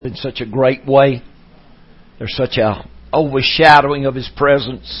in such a great way. There's such a overshadowing of His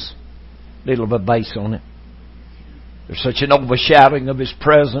presence. Little of a bass on it. There's such an overshadowing of His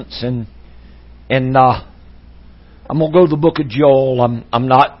presence, and I'm going to go to the book of Joel. I'm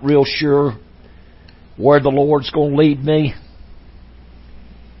not real sure where the Lord's going to lead me,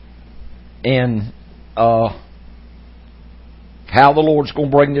 and how the Lord's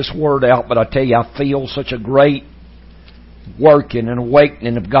going to bring this word out. But I tell you, I feel such a great working and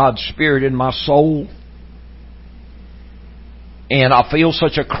awakening of God's Spirit in my soul. And I feel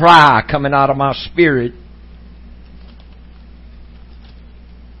such a cry coming out of my spirit,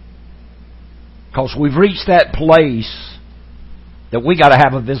 because we've reached that place that we got to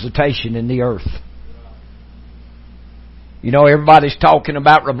have a visitation in the earth. You know, everybody's talking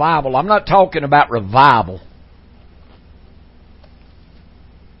about revival. I'm not talking about revival.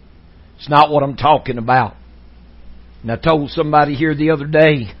 It's not what I'm talking about. And I told somebody here the other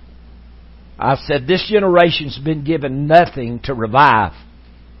day, I said, this generation's been given nothing to revive.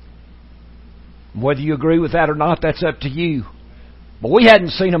 Whether you agree with that or not, that's up to you. But we hadn't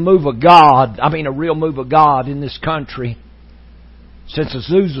seen a move of God, a real move of God in this country since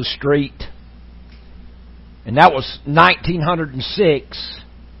Azusa Street. And that was 1906.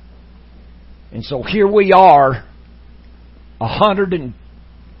 And so here we are,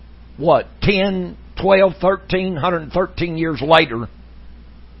 113 years later.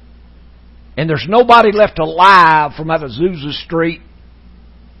 And there's nobody left alive from out of Azusa Street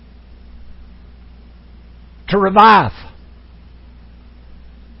to revive.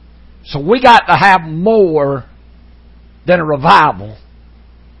 So we got to have more than a revival.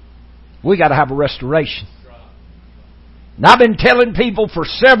 We got to have a restoration. And I've been telling people for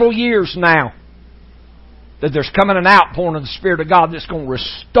several years now that there's coming an outpouring of the Spirit of God that's going to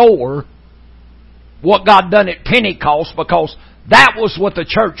restore what God done at Pentecost, because that was what the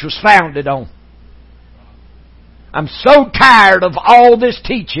church was founded on. I'm so tired of all this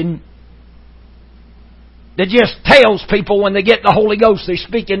teaching that just tells people when they get the Holy Ghost they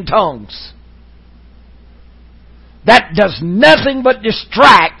speak in tongues. That does nothing but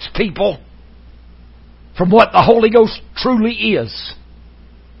distract people from what the Holy Ghost truly is.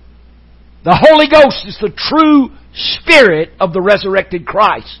 The Holy Ghost is the true Spirit of the resurrected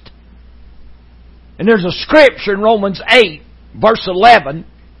Christ. And there's a scripture in Romans 8, verse 11,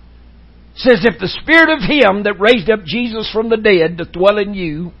 says, if the Spirit of Him that raised up Jesus from the dead doth dwell in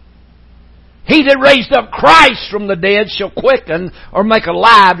you, He that raised up Christ from the dead shall quicken or make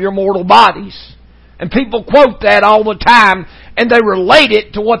alive your mortal bodies. And people quote that all the time, and they relate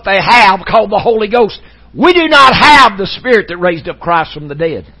it to what they have called the Holy Ghost. We do not have the Spirit that raised up Christ from the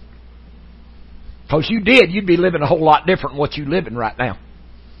dead. Because you did, you'd be living a whole lot different than what you're living right now.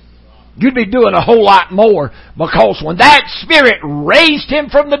 You'd be doing a whole lot more, because when that Spirit raised Him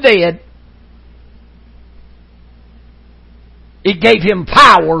from the dead, it gave Him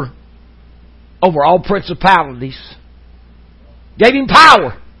power over all principalities. Gave Him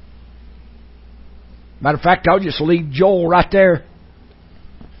power. Matter of fact, I'll just leave Joel right there.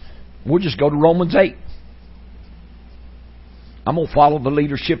 We'll just go to Romans 8. I'm going to follow the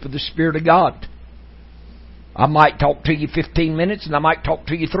leadership of the Spirit of God. I might talk to you 15 minutes, and I might talk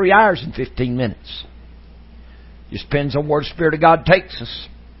to you 3 hours and 15 minutes. Just depends on where the Spirit of God takes us.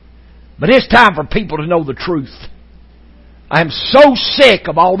 But it's time for people to know the truth. I am so sick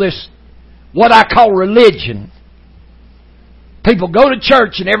of all this, what I call religion. People go to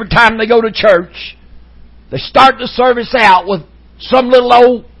church, and every time they go to church, they start the service out with some little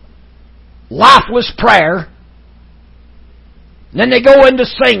old lifeless prayer. And then they go into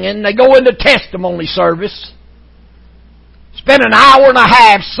singing, they go into testimony service. Spend an hour and a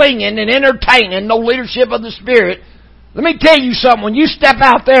half singing and entertaining, no leadership of the Spirit. Let me tell you something, when you step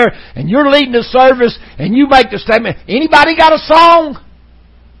out there and you're leading the service and you make the statement, anybody got a song?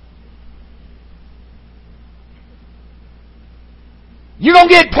 You're going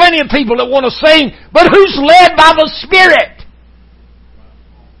to get plenty of people that want to sing, but who's led by the Spirit?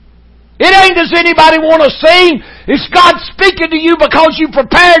 It ain't does anybody want to sing. It's God speaking to you because you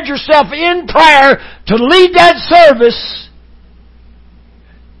prepared yourself in prayer to lead that service.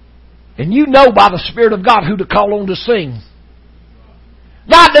 And you know by the Spirit of God who to call on to sing.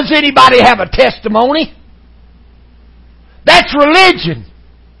 Not does anybody have a testimony. That's religion.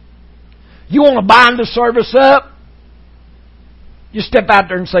 You want to bind the service up? Just step out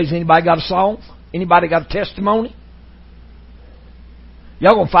there and say, has anybody got a song? Anybody got a testimony?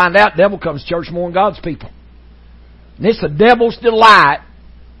 Y'all going to find out the devil comes to church more than God's people. And it's the devil's delight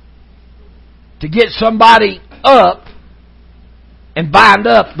to get somebody up and bind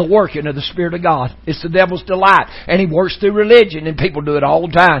up the working of the Spirit of God. It's the devil's delight. And he works through religion, and people do it all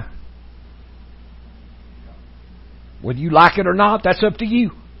the time. Whether you like it or not, that's up to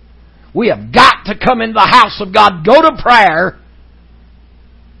you. We have got to come into the house of God, go to prayer,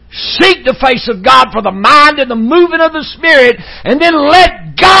 seek the face of God for the mind and the moving of the Spirit, and then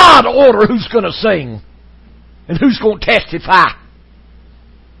let God order who's going to sing and who's going to testify.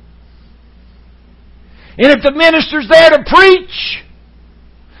 And if the minister's there to preach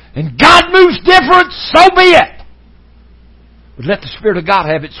and God moves different, so be it. But let the Spirit of God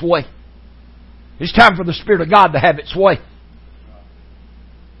have its way. It's time for the Spirit of God to have its way.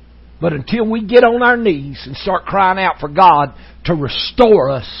 But until we get on our knees and start crying out for God to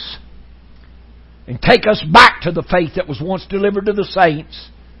restore us and take us back to the faith that was once delivered to the saints,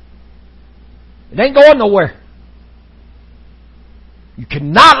 it ain't going nowhere. You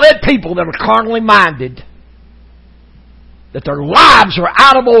cannot let people that are carnally minded, that their lives are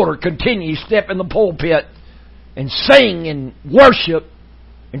out of order, continue to step in the pulpit and sing and worship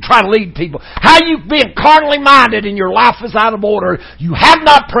and try to lead people. How you've been carnally minded and your life is out of order. You have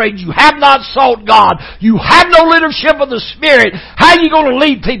not prayed. You have not sought God. You have no leadership of the Spirit. How are you going to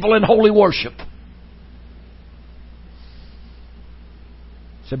lead people in holy worship?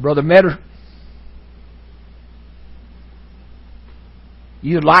 I said, Brother Metter,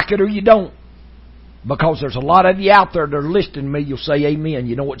 you like it or you don't. Because there's a lot of you out there that are listening to me, you'll say amen.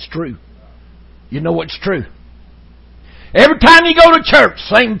 You know it's true. You know it's true. Every time you go to church,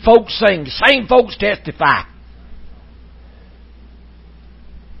 same folks sing, same folks testify.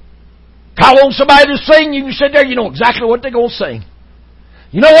 Call on somebody to sing, you can sit there, you know exactly what they're going to sing.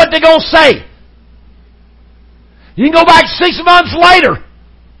 You know what they're going to say. You can go back 6 months later.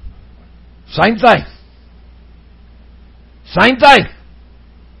 Same thing. Same thing.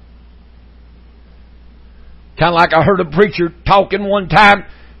 Kind of like I heard a preacher talking one time.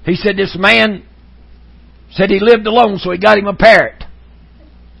 He said this man said he lived alone, so he got him a parrot.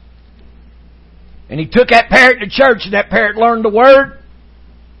 And he took that parrot to church, and that parrot learned the word.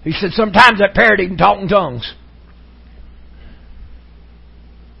 He said sometimes that parrot even talked in tongues.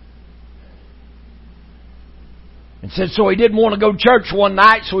 And said so he didn't want to go to church one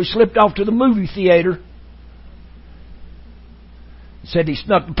night, so he slipped off to the movie theater. He said he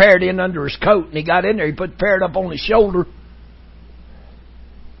snuck the parrot in under his coat, and he got in there. He put the parrot up on his shoulder.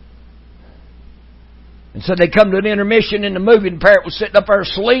 And said they come to an intermission in the movie, and the parrot was sitting up there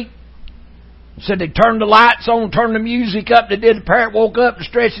asleep. He said they turned the lights on, turned the music up. They did. The parrot woke up and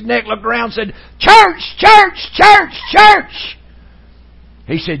stretched his neck, looked around, and said, "Church, church, church, church."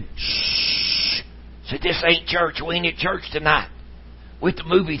 He said, "Shh." Said, "This ain't church. We ain't at church tonight. We're at the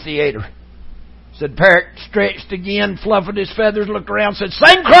movie theater." Said, parrot stretched again, fluffed his feathers, looked around, said,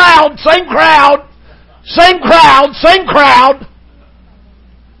 "Same crowd, same crowd, same crowd, same crowd."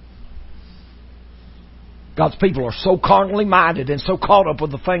 God's people are so carnally minded and so caught up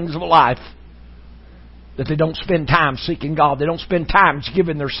with the things of life that they don't spend time seeking God. They don't spend time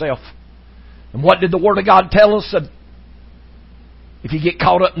giving themselves. And what did the Word of God tell us? That if you get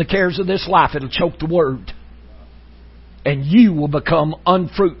caught up in the cares of this life, it'll choke the Word. And you will become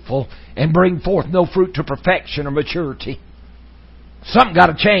unfruitful and bring forth no fruit to perfection or maturity. Something got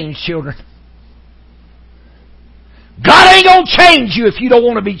to change, children. God ain't going to change you if you don't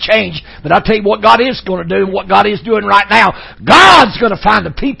want to be changed. But I'll tell you what God is going to do and what God is doing right now. God's going to find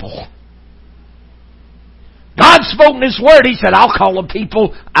the people. God spoke in His Word. He said, "I'll call a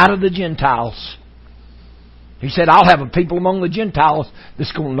people out of the Gentiles." He said, "I'll have a people among the Gentiles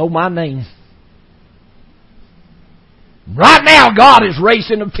that's going to know my name." Right now, God is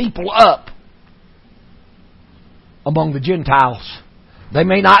raising the people up among the Gentiles. They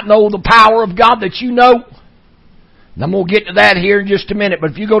may not know the power of God that you know. And I'm going to get to that here in just a minute.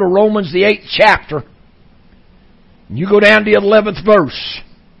 But if you go to Romans, the 8th chapter, and you go down to the 11th verse,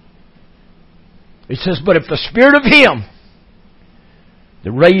 it says, "But if the Spirit of Him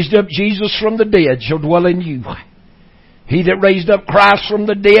that raised up Jesus from the dead shall dwell in you, He that raised up Christ from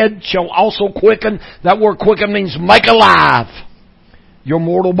the dead shall also quicken." That word quicken means make alive your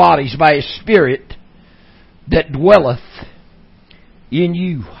mortal bodies by His Spirit that dwelleth in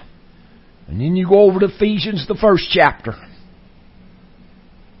you. And then you go over to Ephesians, the 1st chapter.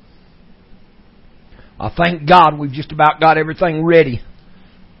 I thank God we've just about got everything ready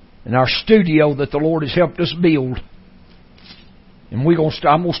in our studio that the Lord has helped us build. And I'm going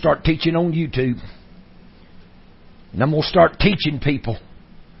to start teaching on YouTube. And I'm going to start teaching people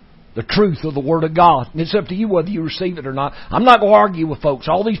the truth of the Word of God. And it's up to you whether you receive it or not. I'm not going to argue with folks.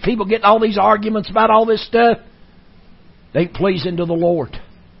 All these people getting all these arguments about all this stuff, they ain't pleasing to the Lord.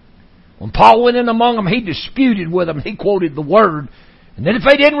 When Paul went in among them, he disputed with them. He quoted the Word. And then if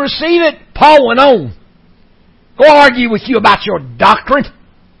they didn't receive it, Paul went on. Go argue with you about your doctrine.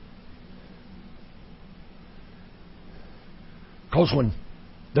 Because when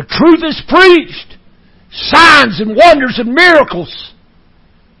the truth is preached, signs and wonders and miracles,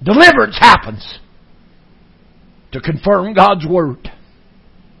 deliverance happens to confirm God's Word.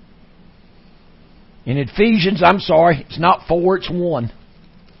 In Ephesians, it's not 4, it's 1.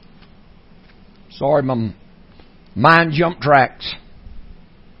 Sorry, my mind jumped tracks.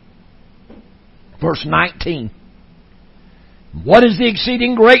 Verse 19. What is the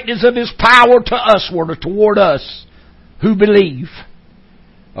exceeding greatness of His power to usward or toward us who believe?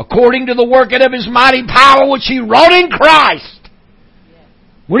 According to the working of His mighty power which He wrought in Christ,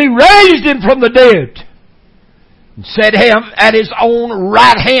 when He raised Him from the dead, and set Him at His own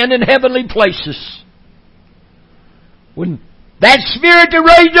right hand in heavenly places. When that Spirit that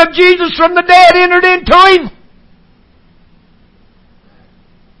raised up Jesus from the dead entered into Him,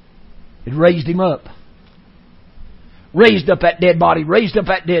 it raised Him up. Raised up that dead body, raised up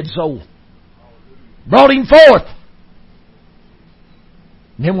that dead soul. Brought Him forth.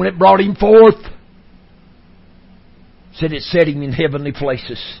 And then when it brought Him forth, said it set Him in heavenly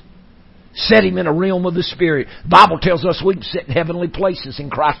places. Set Him in a realm of the Spirit. The Bible tells us we can sit in heavenly places in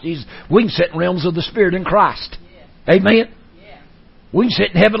Christ Jesus. We can sit in realms of the Spirit in Christ. Yeah. Amen? Yeah. We can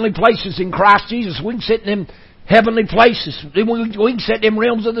sit in heavenly places in Christ Jesus. We can sit in them heavenly places. We can sit in them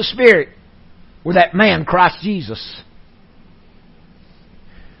realms of the Spirit. With that man, Christ Jesus.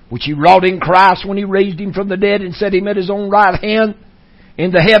 Which He wrought in Christ when He raised Him from the dead and set Him at His own right hand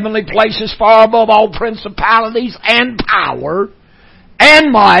in the heavenly places far above all principalities and power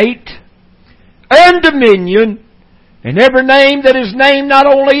and might and dominion and every name that is named not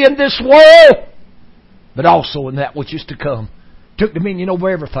only in this world but also in that which is to come. Took dominion over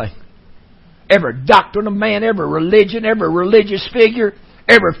everything. Every doctrine of man, every religion, every religious figure,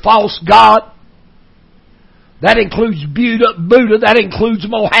 every false god. That includes Buddha, that includes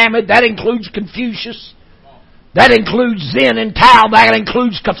Mohammed, that includes Confucius, that includes Zen and Tao, that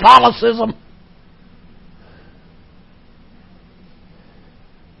includes Catholicism.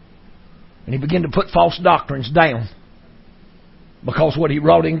 And He began to put false doctrines down because what He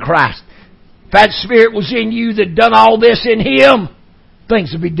wrought in Christ. If that Spirit was in you that done all this in Him,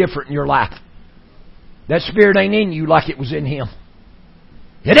 things would be different in your life. That Spirit ain't in you like it was in Him.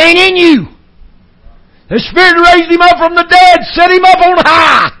 It ain't in you. The Spirit raised Him up from the dead, set Him up on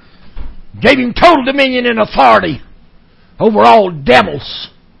high, gave Him total dominion and authority over all devils,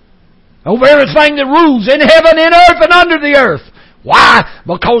 over everything that rules in heaven, in earth, and under the earth. Why?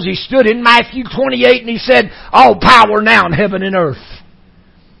 Because He stood in Matthew 28 and He said, all power now in heaven and earth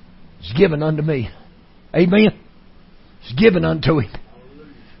is given unto me. Amen? It's given unto Him.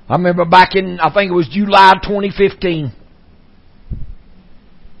 I remember back in, I think it was July 2015,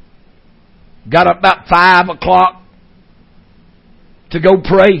 got up about 5 o'clock to go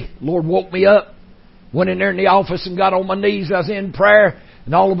pray. Lord woke me up. Went in there in the office and got on my knees. I was in prayer.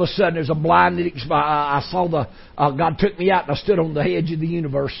 And all of a sudden there's a blinded, I saw God took me out and I stood on the edge of the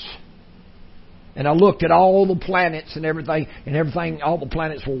universe. And I looked at all the planets and everything, all the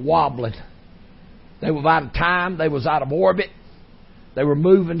planets were wobbling. They were out of time. They was out of orbit. They were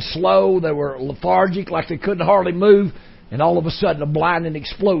moving slow. They were lethargic, like they couldn't hardly move. And all of a sudden a blinding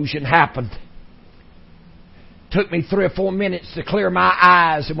explosion happened. Took me 3 or 4 minutes to clear my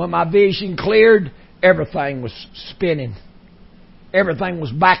eyes. And when my vision cleared, everything was spinning. Everything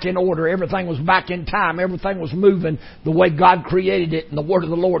was back in order. Everything was back in time. Everything was moving the way God created it. And the word of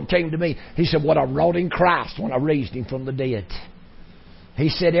the Lord came to me. He said, what I wrought in Christ when I raised Him from the dead. He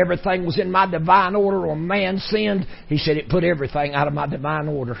said everything was in my divine order. When man sinned, He said it put everything out of my divine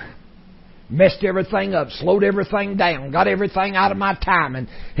order. Messed everything up, slowed everything down, got everything out of my timing.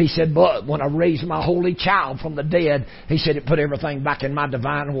 He said, but when I raised my holy child from the dead, He said it put everything back in my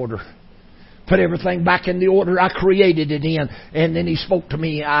divine order. Put everything back in the order I created it in. And then He spoke to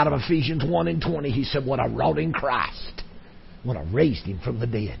me out of Ephesians 1 and 20. He said, what I wrought in Christ, when I raised Him from the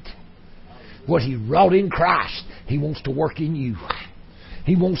dead. What He wrought in Christ, He wants to work in you.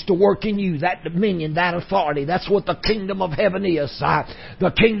 He wants to work in you, that dominion, that authority. That's what the kingdom of heaven is.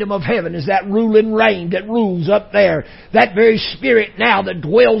 The kingdom of heaven is that ruling reign that rules up there. That very Spirit now that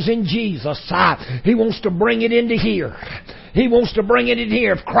dwells in Jesus. He wants to bring it into here. He wants to bring it in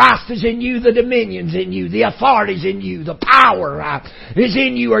here. If Christ is in you, the dominion's in you, the authority's in you, the power is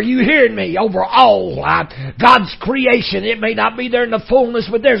in you. Are you hearing me? Over all God's creation. It may not be there in the fullness,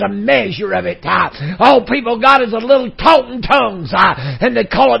 but there's a measure of it. All people got is a little talking tongues, and they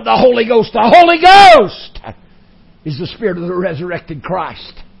call it the Holy Ghost. The Holy Ghost is the Spirit of the resurrected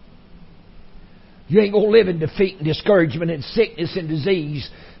Christ. You ain't going to live in defeat and discouragement and sickness and disease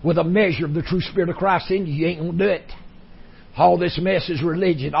with a measure of the true Spirit of Christ in you. You ain't going to do it. All this mess is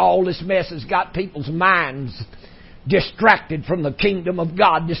religion. All this mess has got people's minds distracted from the kingdom of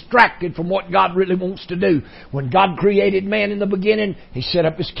God, distracted from what God really wants to do. When God created man in the beginning, He set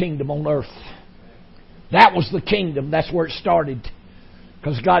up His kingdom on earth. That was the kingdom. That's where it started.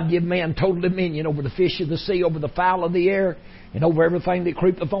 Because God gave man total dominion over the fish of the sea, over the fowl of the air, and over everything that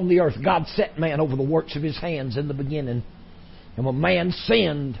creepeth on the earth. God set man over the works of His hands in the beginning. And when man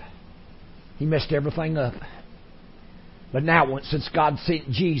sinned, he messed everything up. But now, since God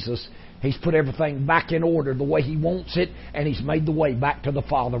sent Jesus, He's put everything back in order the way He wants it, and He's made the way back to the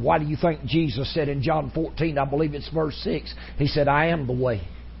Father. Why do you think Jesus said in John 14, I believe it's verse 6, He said, I am the way.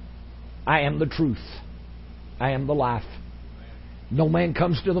 I am the truth. I am the life. No man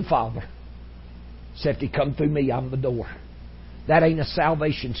comes to the Father except He come through me. I'm the door. That ain't a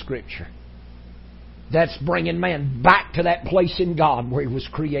salvation scripture. That's bringing man back to that place in God where he was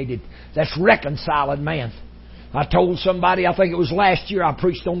created. That's reconciling man. I told somebody, I think it was last year, I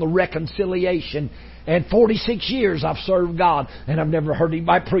preached on the reconciliation. And 46 years I've served God, and I've never heard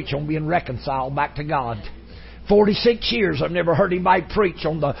anybody preach on being reconciled back to God. 46 years I've never heard anybody preach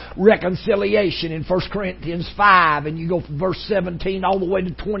on the reconciliation in 1 Corinthians 5, and you go from verse 17 all the way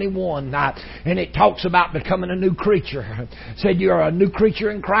to 21, and it talks about becoming a new creature. It said you're a new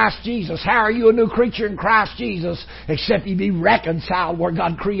creature in Christ Jesus. How are you a new creature in Christ Jesus? Except you be reconciled where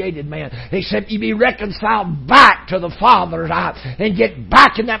God created man. Except you be reconciled back to the Father and get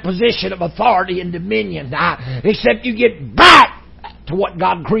back in that position of authority and dominion. Except you get back to what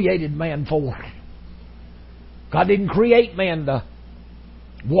God created man for. God didn't create man to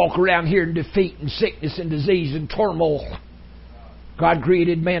walk around here in defeat and sickness and disease and turmoil. God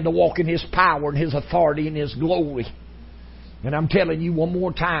created man to walk in His power and His authority and His glory. And I'm telling you one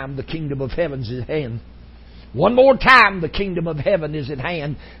more time, the kingdom of heaven is at hand. One more time, the kingdom of heaven is at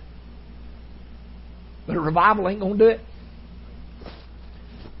hand. But a revival ain't going to do it.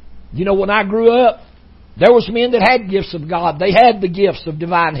 You know, when I grew up, there was men that had gifts of God. They had the gifts of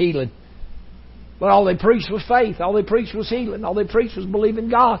divine healing. But all they preached was faith. All they preached was healing. All they preached was believing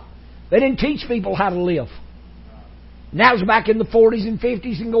God. They didn't teach people how to live. And that was back in the 40s and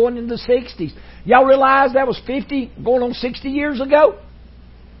 50s and going into the 60s. Y'all realize that was 50 going on 60 years ago?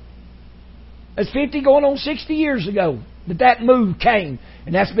 That's 50 going on 60 years ago that move came.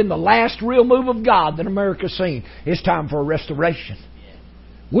 And that's been the last real move of God that America's seen. It's time for a restoration.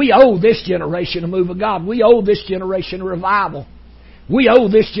 We owe this generation a move of God. We owe this generation a revival. We owe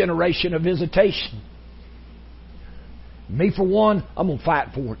this generation a visitation. Me, for one, I'm going to fight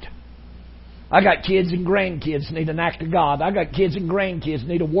for it. I got kids and grandkids need an act of God. I got kids and grandkids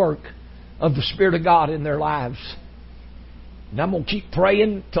need a work of the Spirit of God in their lives. And I'm going to keep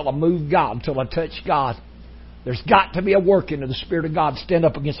praying till I move God, till I touch God. There's got to be a working of the Spirit of God. Stand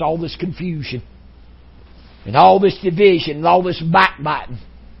up against all this confusion and all this division and all this backbiting.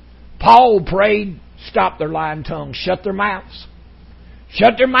 Paul prayed, stop their lying tongues, shut their mouths.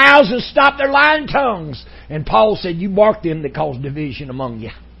 Shut their mouths and stop their lying tongues. And Paul said, you mark them that cause division among you.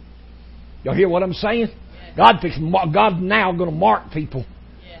 Y'all hear what I'm saying? God now going to mark people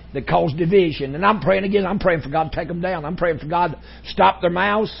that cause division. And I'm praying again. I'm praying for God to take them down. I'm praying for God to stop their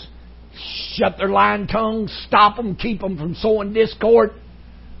mouths, shut their lying tongues, stop them, keep them from sowing discord.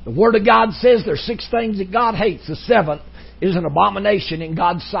 The Word of God says there's 6 things that God hates. The 7th is an abomination in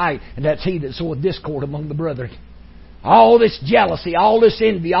God's sight, and that's he that soweth discord among the brethren. All this jealousy, all this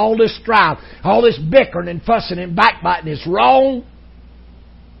envy, all this strife, all this bickering and fussing and backbiting is wrong.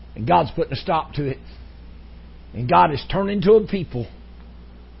 And God's putting a stop to it. And God is turning to a people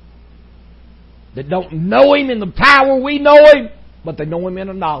that don't know Him in the power we know Him, but they know Him in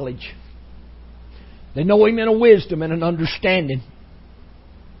a knowledge. They know Him in a wisdom and an understanding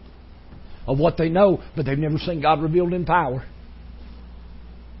of what they know, but they've never seen God revealed in power.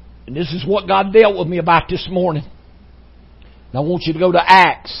 And this is what God dealt with me about this morning. And I want you to go to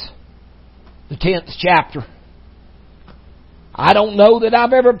Acts, the 10th chapter. I don't know that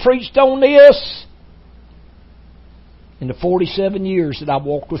I've ever preached on this in the 47 years that I've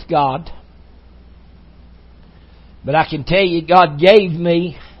walked with God. But I can tell you, God gave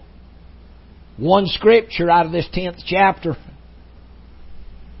me one scripture out of this 10th chapter.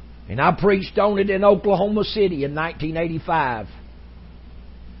 And I preached on it in Oklahoma City in 1985.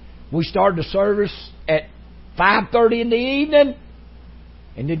 We started the service at 5:30 in the evening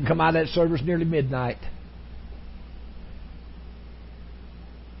and didn't come out of that service nearly midnight.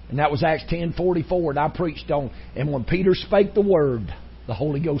 And that was Acts 10:44, and I preached on. And when Peter spake the word, the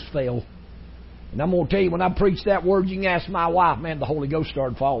Holy Ghost fell. And I'm going to tell you, when I preached that word, you can ask my wife, man, the Holy Ghost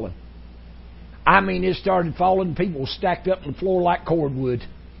started falling. I mean, it started falling. People stacked up on the floor like cordwood.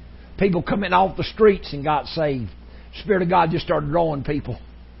 People coming off the streets and got saved. The Spirit of God just started drawing people.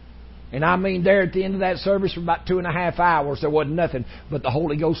 And I mean, there at the end of that service for about 2.5 hours, there wasn't nothing but the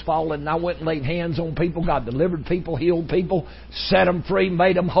Holy Ghost falling. And I went and laid hands on people. God delivered people, healed people, set them free,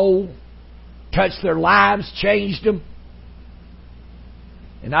 made them whole, touched their lives, changed them.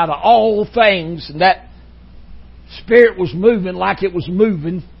 And out of all things, and that Spirit was moving like it was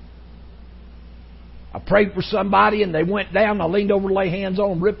moving. I prayed for somebody and they went down. I leaned over to lay hands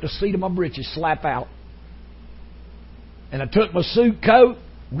on them, ripped the seat of my britches slap out. And I took my suit coat,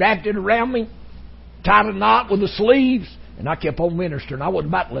 wrapped it around me, tied a knot with the sleeves, and I kept on ministering. I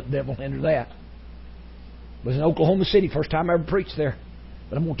wasn't about to let the devil enter that. It was in Oklahoma City, first time I ever preached there.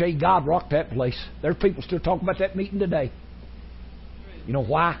 But I'm going to tell you, God rocked that place. There's people still talking about that meeting today. You know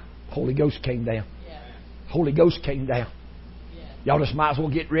why? Holy Ghost came down. Holy Ghost came down. Y'all just might as well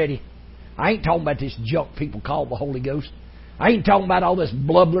get ready. I ain't talking about this junk people call the Holy Ghost. I ain't talking about all this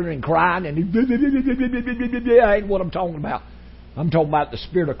blubbering and crying and that ain't what I'm talking about. I'm talking about the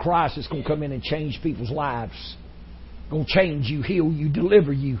Spirit of Christ that's going to come in and change people's lives. Going to change you, heal you,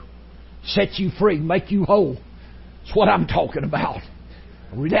 deliver you, set you free, make you whole. That's what I'm talking about.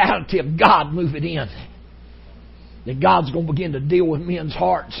 The reality of God moving in. That God's going to begin to deal with men's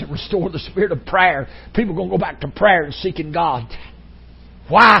hearts and restore the spirit of prayer. People are going to go back to prayer and seeking God.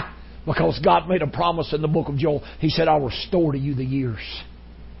 Why? Because God made a promise in the book of Joel. He said, I'll restore to you the years.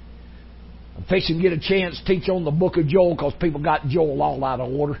 I'm fixing to get a chance to teach on the book of Joel because people got Joel all out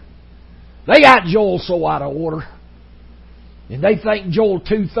of order. They got Joel so out of order. And they think Joel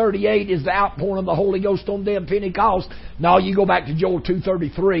 2:38 is the outpouring of the Holy Ghost on day of Pentecost. No, you go back to Joel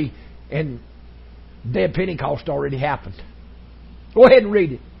 2:33 and day of Pentecost already happened. Go ahead and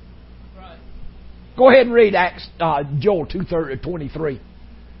read it. Right. Go ahead and read Joel 2:23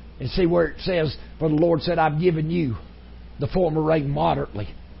 and see where it says, for the Lord said, I've given you the former rain moderately.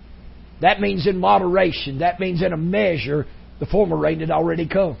 That means in moderation. That means in a measure the former rain had already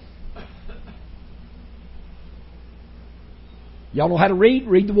come. Y'all know how to read?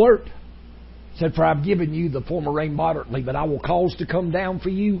 Read the Word. It said, for I've given you the former rain moderately, but I will cause to come down for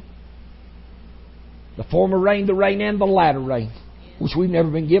you the former rain, the rain, and the latter rain. Which we've never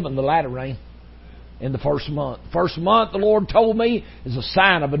been given the latter rain in the first month. First month, the Lord told me, is a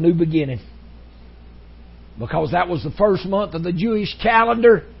sign of a new beginning. Because that was the first month of the Jewish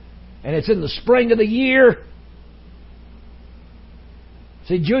calendar. And it's in the spring of the year.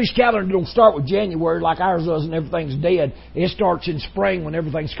 See, Jewish calendar don't start with January like ours does and everything's dead. It starts in spring when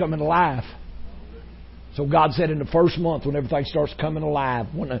everything's coming alive. So God said in the first month when everything starts coming alive,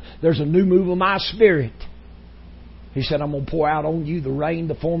 when there's a new move of my Spirit, He said, I'm going to pour out on you the rain,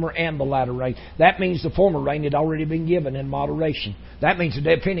 the former and the latter rain. That means the former rain had already been given in moderation. That means the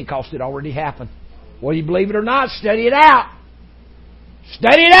day of Pentecost had already happened. Whether you believe it or not, study it out.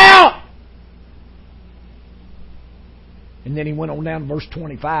 Study it out! And then He went on down to verse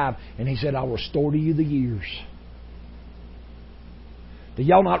 25 and He said, I'll restore to you the years. Do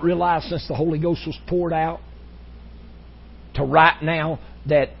y'all not realize since the Holy Ghost was poured out to right now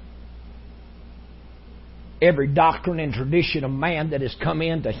that every doctrine and tradition of man that has come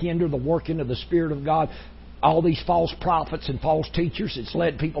in to hinder the working of the Spirit of God, all these false prophets and false teachers, it's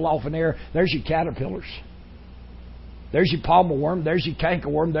led people off in there. There's your caterpillars. There's your palmer worm. There's your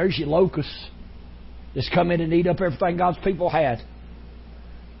cankerworm. There's your locusts that's come in and eat up everything God's people had.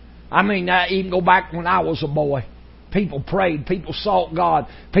 I mean, I even go back when I was a boy. People prayed. People sought God.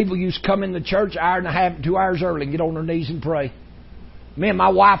 People used to come in the church an hour and a half, 2 hours early and get on their knees and pray. Me and my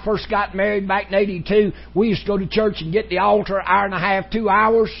wife first got married back in 82. We used to go to church and get the altar an hour and a half, 2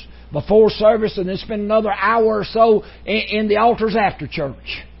 hours before service and then spend another hour or so in the altars after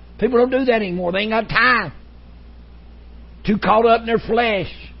church. People don't do that anymore. They ain't got time. Too caught up in their flesh.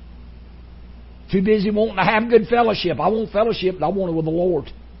 Too busy wanting to have good fellowship. I want fellowship, but I want it with the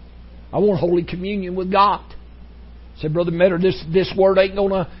Lord. I want Holy Communion with God. I said, Brother Metter, this word ain't going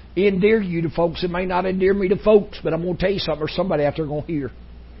to endear you to folks. It may not endear me to folks, but I'm going to tell you something. There's somebody out there going to hear.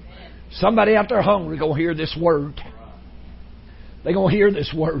 Somebody out there hungry going to hear this word. They're going to hear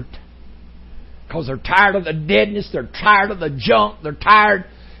this word. Because they're tired of the deadness. They're tired of the junk. They're tired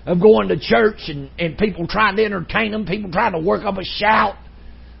of going to church and people trying to entertain them. People trying to work up a shout.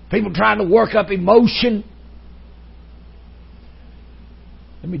 People trying to work up emotion.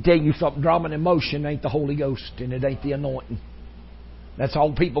 Let me tell you something. Drama and emotion ain't the Holy Ghost, and it ain't the anointing. That's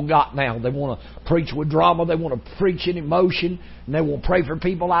all people got now. They want to preach with drama. They want to preach in emotion, and they want to pray for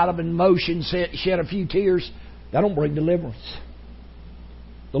people out of emotion, shed a few tears. That don't bring deliverance.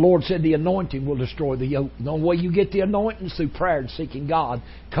 The Lord said the anointing will destroy the yoke. The only way you get the anointing is through prayer and seeking God,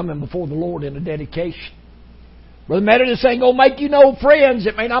 coming before the Lord in a dedication. Brother Methodist ain't going to make you no friends.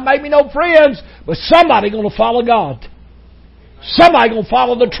 It may not make me no friends, but somebody going to follow God. Somebody going to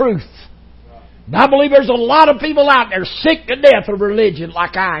follow the truth. And I believe there's a lot of people out there sick to death of religion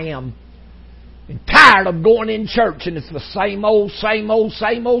like I am. And tired of going in church and it's the same old, same old,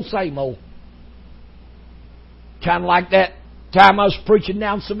 same old, same old. Kind of like that time I was preaching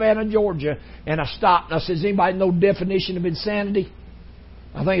down Savannah, Georgia, and I stopped and I said, does anybody know the definition of insanity?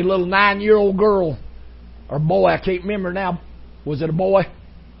 I think a little 9-year-old girl or boy, I can't remember now. Was it a boy?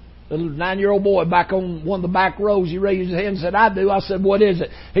 A little 9-year-old boy back on one of the back rows. He raised his hand and said, I do. I said, what is it?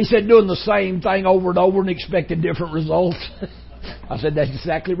 He said, doing the same thing over and over and expecting different results. I said, that's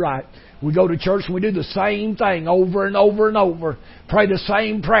exactly right. We go to church and we do the same thing over and over and over. Pray the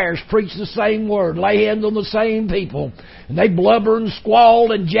same prayers, preach the same word, lay hands on the same people. And they blubber and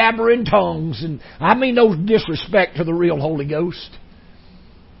squall and jabber in tongues. And I mean no disrespect to the real Holy Ghost.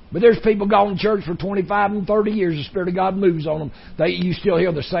 But there's people gone to church for 25 and 30 years. The Spirit of God moves on them. You still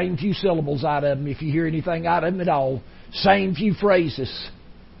hear the same few syllables out of them, if you hear anything out of them at all. Same few phrases.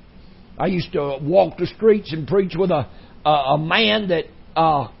 I used to walk the streets and preach with a man that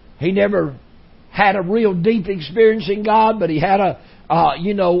he never had a real deep experience in God, but he had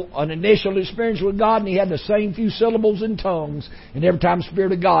an initial experience with God, and he had the same few syllables in tongues. And every time the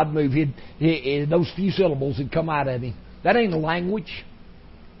Spirit of God moved, those few syllables would come out of him. That ain't a language.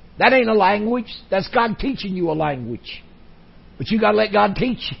 That ain't a language. That's God teaching you a language. But you got to let God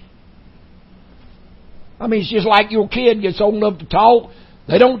teach you. I mean, it's just like your kid gets old enough to talk.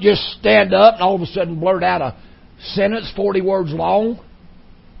 They don't just stand up and all of a sudden blurt out a sentence 40 words long.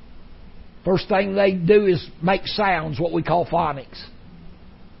 First thing they do is make sounds, what we call phonics.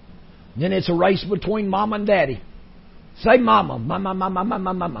 Then it's a race between mama and daddy. Say mama, mama, mama,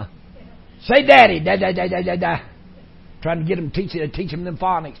 mama, mama. Say daddy, da, da, da, da, da, da. Trying to get them, teach them them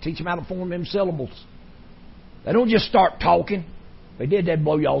phonics, teach them how to form them syllables. They don't just start talking. If they did, that'd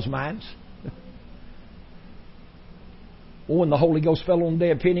blow y'all's minds. Well, when the Holy Ghost fell on the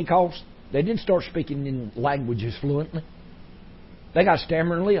day of Pentecost, they didn't start speaking in languages fluently. They got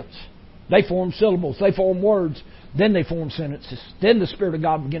stammering lips. They formed syllables. They formed words. Then they formed sentences. Then the Spirit of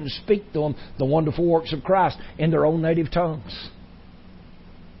God began to speak to them the wonderful works of Christ in their own native tongues.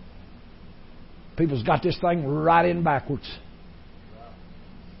 People's got this thing right in backwards.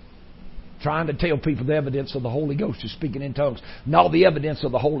 Trying to tell people the evidence of the Holy Ghost is speaking in tongues. No, the evidence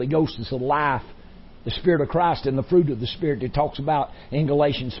of the Holy Ghost is the life, the Spirit of Christ, and the fruit of the Spirit it talks about in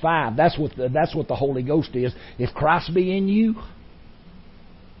Galatians 5. That's what the Holy Ghost is. If Christ be in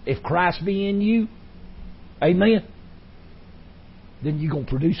you, amen, then you're going to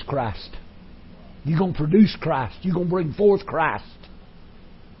produce Christ. You're going to produce Christ. You're going to bring forth Christ.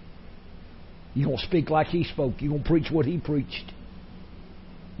 You're going to speak like He spoke. You're going to preach what He preached.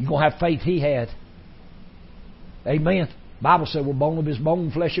 You're going to have faith He had. Amen. The Bible says we're bone of His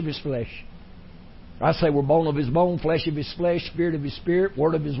bone, flesh of His flesh. I say we're bone of His bone, flesh of His flesh, spirit of His spirit,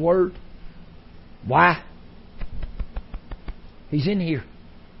 word of His word. Why? He's in here.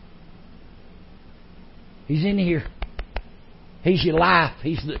 He's in here. He's your life.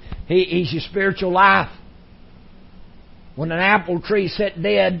 He's your spiritual life. When an apple tree set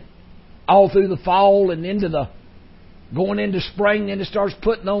dead all through the fall and going into spring, then it starts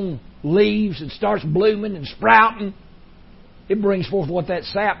putting on leaves and starts blooming and sprouting, it brings forth what that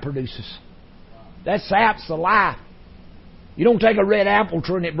sap produces. That sap's the life. You don't take a red apple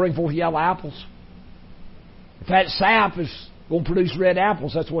tree and it brings forth yellow apples. If that sap is going to produce red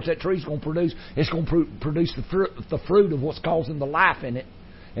apples, that's what that tree's going to produce. It's going to produce the fruit of what's causing the life in it.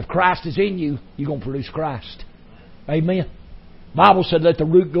 If Christ is in you, you're going to produce Christ. Amen. The Bible said let the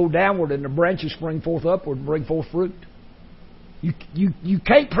root go downward and the branches spring forth upward and bring forth fruit. You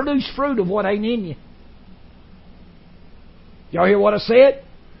can't produce fruit of what ain't in you. Y'all hear what I said?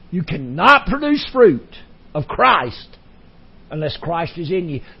 You cannot produce fruit of Christ unless Christ is in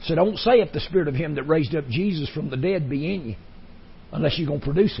you. So don't say if the Spirit of Him that raised up Jesus from the dead be in you. Unless you're going to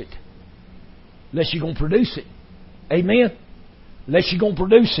produce it. Unless you're going to produce it. Amen? Unless you're going to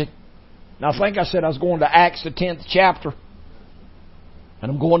produce it. Now I think I said I was going to Acts the 10th chapter.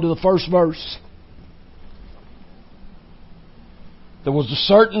 And I'm going to the first verse. There was a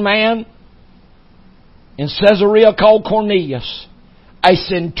certain man in Caesarea called Cornelius, a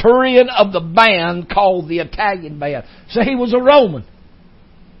centurion of the band called the Italian band. So he was a Roman.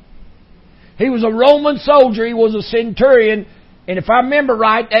 He was a Roman soldier. He was a centurion. And if I remember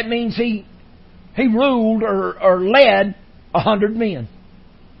right, that means he ruled or led 100 men.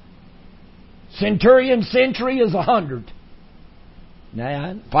 Centurion, century is 100.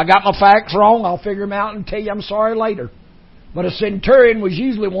 Now, if I got my facts wrong, I'll figure them out and tell you I'm sorry later. But a centurion was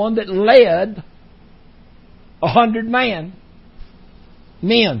usually one that led 100 men.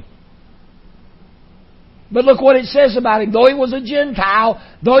 But look what it says about him. Though he was a Gentile,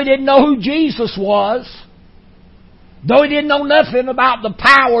 though he didn't know who Jesus was, though he didn't know nothing about the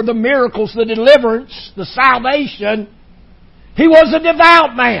power, the miracles, the deliverance, the salvation, he was a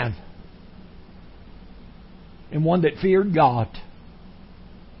devout man. And one that feared God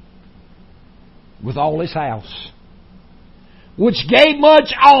with all his house, which gave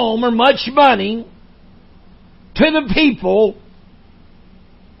much alms or much money to the people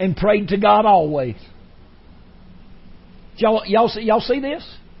and prayed to God always. Y'all see this?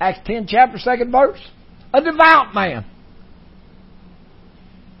 Acts 10 chapter 2nd verse. A devout man.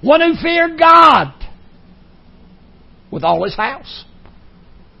 One who feared God with all his house,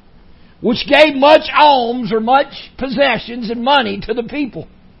 which gave much alms or much possessions and money to the people,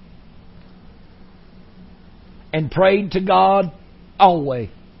 and prayed to God always.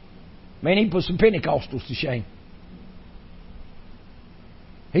 Man, he put some Pentecostals to shame.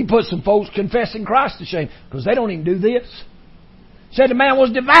 He put some folks confessing Christ to shame, because they don't even do this. Said the man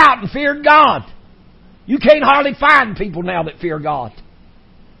was devout and feared God. You can't hardly find people now that fear God.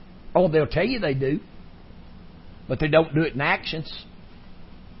 Oh, they'll tell you they do, but they don't do it in actions.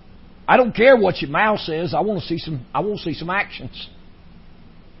 I don't care what your mouth says. I want to see some actions.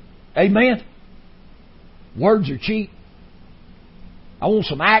 Amen. Words are cheap. I want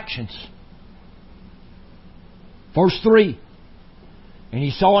some actions. Verse 3. And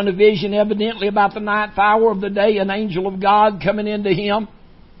he saw in a vision, evidently about the 9th hour of the day, an angel of God coming into him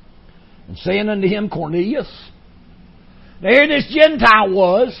and saying unto him, Cornelius. Now here this Gentile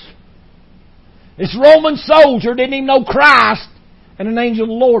was. This Roman soldier didn't even know Christ, and an angel of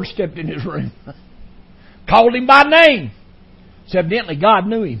the Lord stepped in his room. Called him by name. So evidently God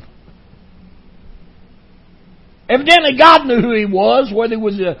knew him. Evidently God knew who he was, whether he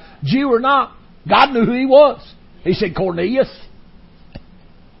was a Jew or not. God knew who he was. He said, Cornelius.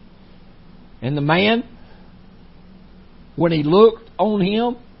 And the man, when he looked on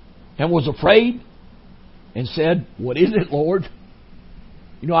him and was afraid and said, What is it, Lord?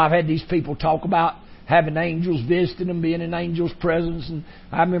 You know, I've had these people talk about having angels visiting them, being in angels' presence. And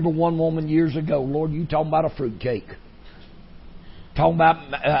I remember one woman years ago, Lord, you talking about a fruitcake. Talking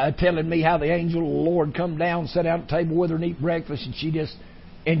about telling me how the angel of the Lord come down, sat down at the table with her and eat breakfast, and she just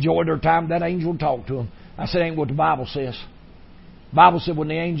enjoyed her time. That angel talked to him. I said, ain't what the Bible says. The Bible said when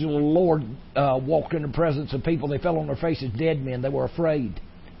the angel of the Lord walked in the presence of people, they fell on their faces, dead men. They were afraid.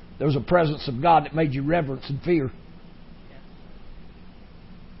 There was a presence of God that made you reverence and fear.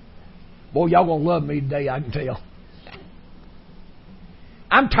 Boy, y'all going to love me today, I can tell.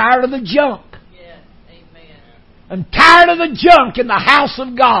 I'm tired of the junk. I'm tired of the junk in the house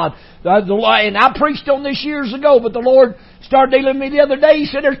of God. And I preached on this years ago, but the Lord started dealing with me the other day. He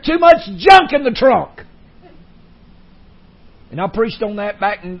said, there's too much junk in the trunk. And I preached on that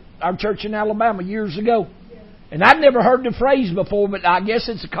back in our church in Alabama years ago. And I'd never heard the phrase before, but I guess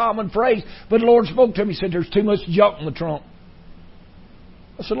it's a common phrase. But the Lord spoke to me. He said, there's too much junk in the trunk.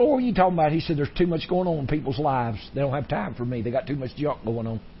 I said, Lord, what are you talking about? He said, there's too much going on in people's lives. They don't have time for me. They got too much junk going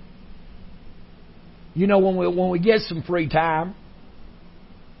on. You know, when we get some free time,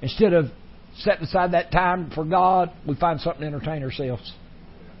 instead of setting aside that time for God, we find something to entertain ourselves.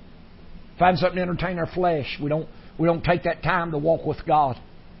 Find something to entertain our flesh. We don't take that time to walk with God.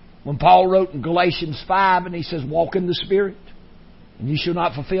 When Paul wrote in Galatians 5 and he says, walk in the Spirit, and you shall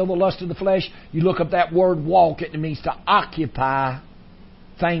not fulfill the lust of the flesh, you look up that word walk, it means to occupy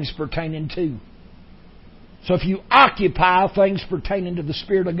things pertaining to. So if you occupy things pertaining to the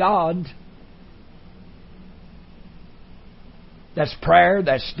Spirit of God, that's prayer,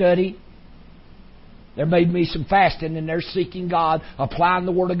 that's study. There may be some fasting and they're seeking God, applying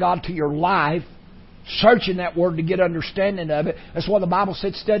the Word of God to your life, searching that Word to get understanding of it. That's why the Bible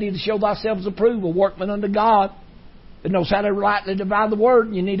said, study to show thyself approved, a workman unto God that knows how to rightly divide the Word,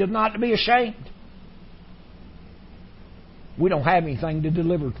 and you need not to be ashamed. We don't have anything to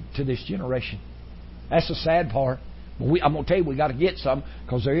deliver to this generation. That's the sad part. But I'm going to tell you, we got to get some,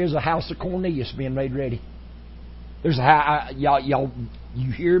 because there is a house of Cornelius being made ready. There's y'all,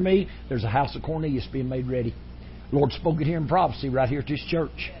 you hear me? There's a house of Cornelius being made ready. The Lord spoke it here in prophecy right here at this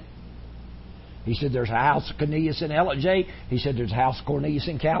church. He said there's a house of Cornelius in L.J. He said there's a house of Cornelius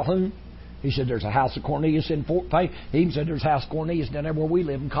in Calhoun. He said there's a house of Cornelius in Fort Payne. He even said there's a house of Cornelius down there where we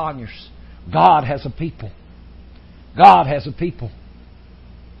live in Conyers. God has a people. God has a people.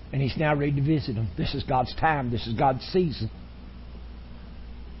 And He's now ready to visit them. This is God's time. This is God's season.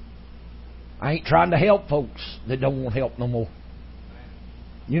 I ain't trying to help folks that don't want help no more.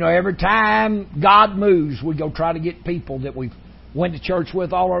 You know, every time God moves, we go try to get people that we've went to church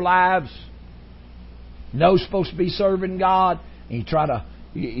with all our lives, know supposed to be serving God, and you try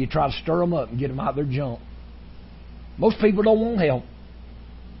to stir them up and get them out of their junk. Most people don't want help.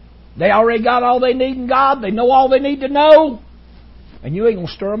 They already got all they need in God. They know all they need to know. And you ain't going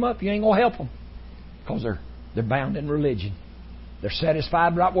to stir them up. You ain't going to help them. Because they're bound in religion. They're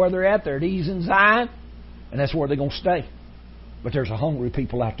satisfied right where they're at. They're at ease in Zion. And that's where they're going to stay. But there's a hungry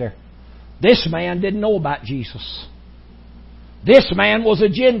people out there. This man didn't know about Jesus. This man was a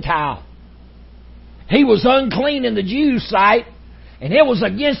Gentile. He was unclean in the Jews' sight. And it was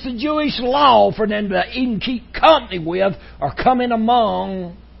against the Jewish law for them to even keep company with or come in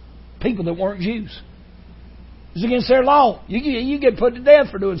among people that weren't Jews. It was against their law. You get put to death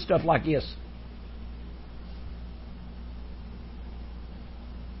for doing stuff like this.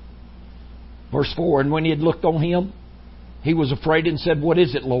 Verse 4, and when he had looked on him, he was afraid and said, What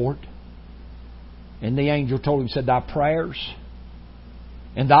is it, Lord? And the angel told him, said, Thy prayers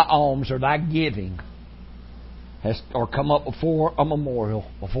and thy alms or thy giving are come up before a memorial,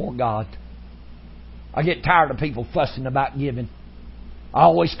 before God. I get tired of people fussing about giving.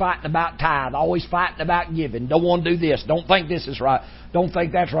 Always fighting about tithe. Always fighting about giving. Don't want to do this. Don't think this is right. Don't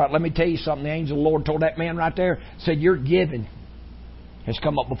think that's right. Let me tell you something. The angel of the Lord told that man right there, said, Your giving has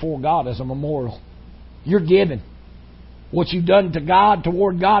come up before God as a memorial. Your giving. What you've done to God,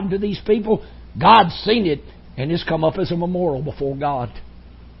 toward God, and to these people, God's seen it, and it's come up as a memorial before God.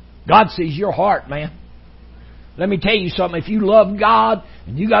 God sees your heart, man. Let me tell you something. If you love God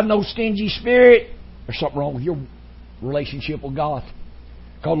and you got no stingy spirit, there's something wrong with your relationship with God.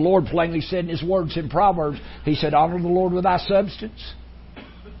 Because the Lord plainly said in His words in Proverbs, He said, Honor the Lord with thy substance.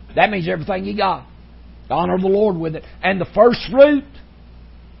 That means everything you got. Honor the Lord with it. And the first fruit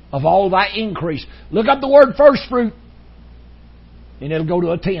of all thy increase. Look up the word first fruit. And it'll go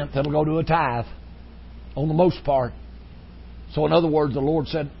to a tenth. It'll go to a tithe. On the most part. So in other words, the Lord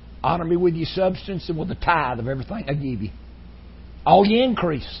said, Honor me with your substance and with the tithe of everything I give you. All your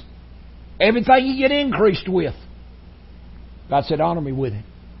increase. Everything you get increased with. God said, honor me with it.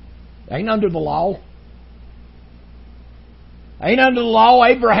 Ain't under the law. Ain't under the law.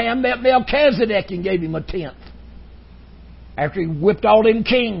 Abraham met Melchizedek and gave him a tenth. After he whipped all them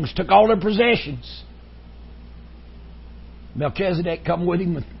kings, took all their possessions. Melchizedek come with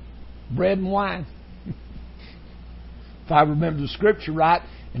him with bread and wine. If I remember the scripture right,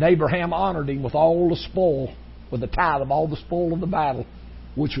 and Abraham honored him with all the spoil, with the tithe of all the spoil of the battle,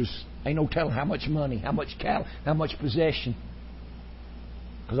 which was, ain't no telling how much money, how much cattle, how much possession.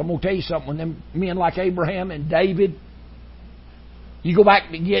 Because I'm going to tell you something, when them men like Abraham and David, you go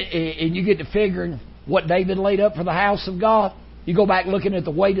back and you get to figuring what David laid up for the house of God. You go back looking at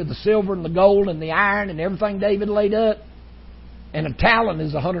the weight of the silver and the gold and the iron and everything David laid up. And a talent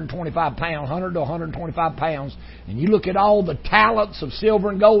is 125 pounds, 100 to 125 pounds. And you look at all the talents of silver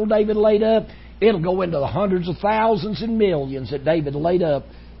and gold David laid up, it'll go into the hundreds of thousands and millions that David laid up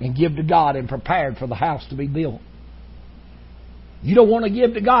and give to God and prepared for the house to be built. You don't want to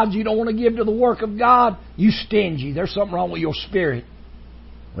give to God. You don't want to give to the work of God. You stingy. There's something wrong with your spirit.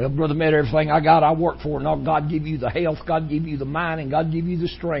 Well, Brother Matt, everything I got, I work for. And God give you the health, God give you the mind, and God give you the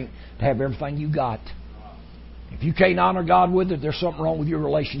strength to have everything you got. If you can't honor God with it, there's something wrong with your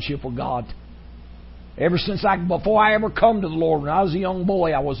relationship with God. Before I ever come to the Lord, when I was a young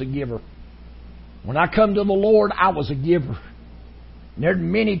boy, I was a giver. When I come to the Lord, I was a giver. And there's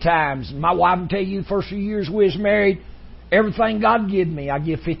many times, and my wife will tell you, the first few years we was married, everything God gave me, I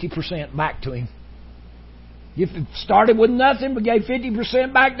give 50% back to Him. Started with nothing, but gave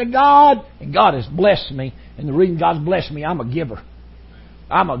 50% back to God, and God has blessed me. And the reason God's blessed me, I'm a giver.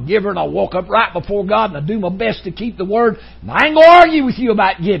 I'm a giver, and I walk up right before God, and I do my best to keep the Word. And I ain't going to argue with you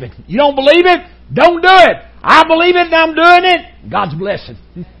about giving. You don't believe it? Don't do it. I believe it, and I'm doing it. God's blessing.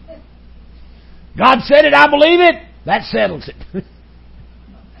 God said it, I believe it. That settles it.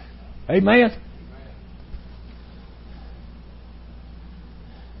 Amen.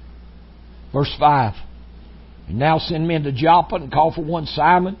 Verse 5. And now send men to Joppa and call for one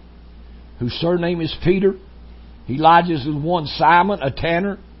Simon, whose surname is Peter. He lodges with one Simon, a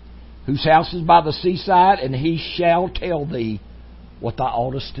tanner, whose house is by the seaside, and he shall tell thee what thou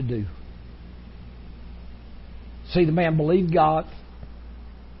oughtest to do. See, the man believed God,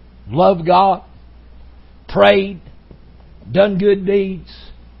 loved God, prayed, done good deeds.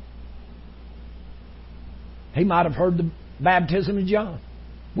 He might have heard the baptism of John.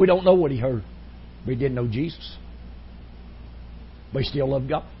 We don't know what he heard, but he didn't know Jesus. But he still loved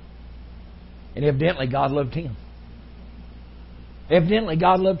God. And evidently God loved him. Evidently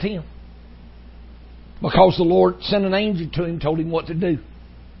God loved him. Because the Lord sent an angel to him, told him what to do.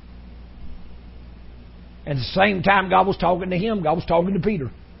 And at the same time God was talking to him, God was talking to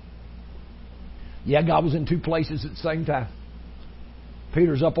Peter. Yeah, God was in two places at the same time.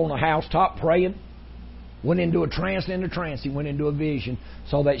 Peter's up on a housetop praying. Went into a trance, He went into a vision.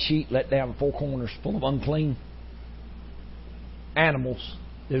 Saw that sheet let down four corners full of unclean animals.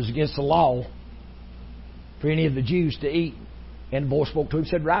 It was against the law for any of the Jews to eat. And the boy spoke to him,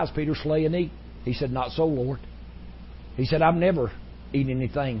 said, "Rise, Peter, slay and eat." He said, "Not so, Lord." He said, "I've never eaten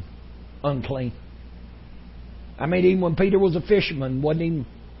anything unclean." I mean, even when Peter was a fisherman, wasn't even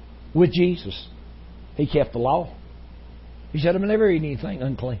with Jesus, he kept the law. He said, "I've never eaten anything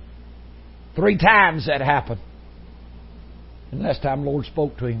unclean." 3 times that happened. And last time the Lord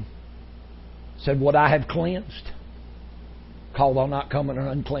spoke to him, said, "What I have cleansed, call thou not common or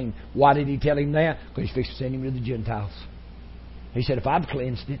unclean." Why did he tell him that? Because he's fixing to send him to the Gentiles. He said, if I've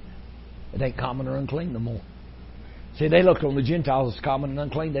cleansed it, it ain't common or unclean no more. See, they looked on the Gentiles as common and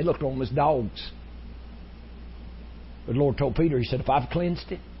unclean. They looked on them as dogs. But the Lord told Peter, He said, if I've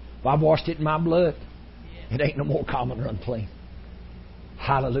cleansed it, if I've washed it in my blood, it ain't no more common or unclean.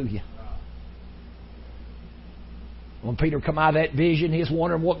 Hallelujah. When Peter come out of that vision, he's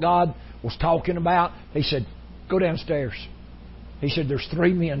wondering what God was talking about. He said, "Go downstairs." He said, "There's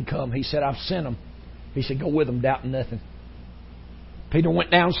 3 men come." He said, "I've sent them." He said, "Go with them, doubting nothing." Peter went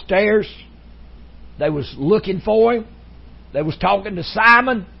downstairs. They was looking for him. They was talking to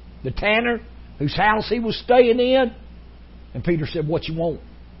Simon, the tanner, whose house he was staying in. And Peter said, "What you want?"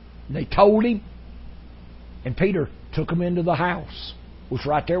 And they told him. And Peter took them into the house, which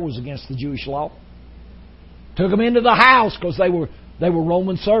right there was against the Jewish law. Took them into the house because they were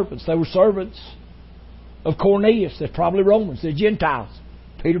Roman servants. They were servants of Cornelius. They're probably Romans. They're Gentiles.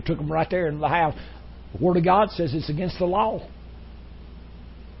 Peter took them right there into the house. The Word of God says it's against the law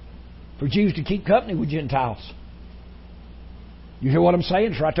for Jews to keep company with Gentiles. You hear what I'm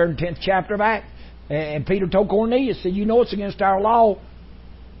saying? It's right there in the 10th chapter of Acts. And Peter told Cornelius, said, "You know it's against our law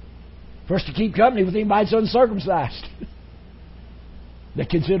for us to keep company with anybody that's uncircumcised." They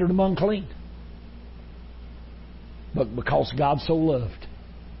considered them unclean. But because God so loved.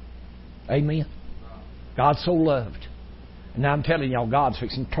 Amen. God so loved. And now I'm telling y'all, God's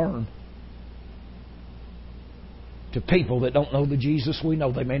fixing to turn to people that don't know the Jesus we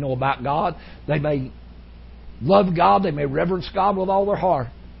know. They may know about God. They may love God. They may reverence God with all their heart.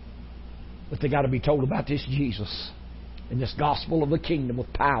 But they got to be told about this Jesus and this gospel of the kingdom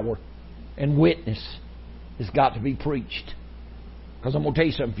with power and witness has got to be preached. Because I'm going to tell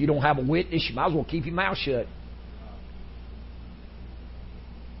you something. If you don't have a witness, you might as well keep your mouth shut.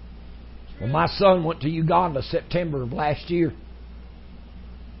 When my son went to Uganda September of last year,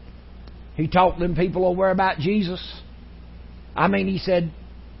 he talked to them people over there about Jesus. I mean, he said,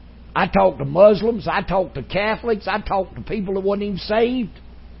 I talked to Muslims, I talked to Catholics, I talked to people that wasn't even saved.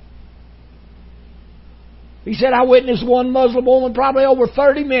 He said, I witnessed one Muslim woman probably over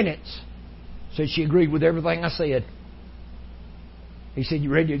 30 minutes. Said she agreed with everything I said. He said,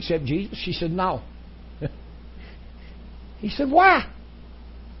 "You ready to accept Jesus?" She said, "No." He said, "Why?"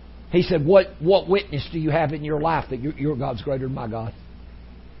 He said, what witness do you have in your life that your God's greater than my God?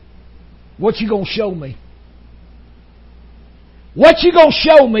 What you going to show me? What you going to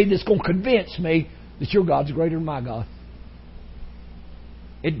show me that's going to convince me that your God's greater than my God?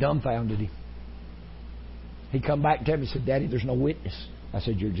 It dumbfounded him. He come back and tell me, he said, "Daddy, there's no witness." I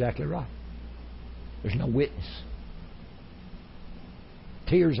said, "You're exactly right. There's no witness.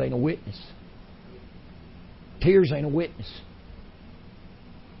 Tears ain't a witness. Tears ain't a witness.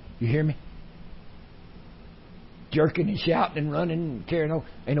 You hear me? Jerking and shouting and running and carrying on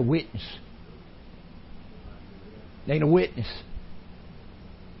ain't a witness. It ain't a witness.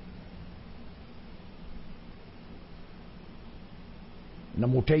 And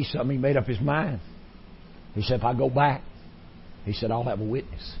I'm going to tell you something. He made up his mind. He said, if I go back, he said, I'll have a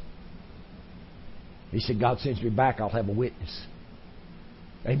witness. He said, God sends me back, I'll have a witness.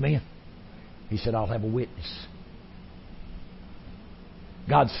 Amen. He said, I'll have a witness.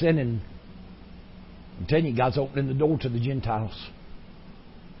 God's sending. I'm telling you, God's opening the door to the Gentiles.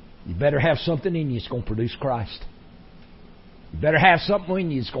 You better have something in you that's going to produce Christ. You better have something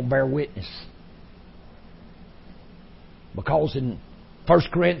in you that's going to bear witness. Because in 1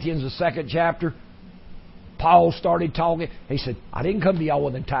 Corinthians, the 2nd chapter, Paul started talking. He said, I didn't come to y'all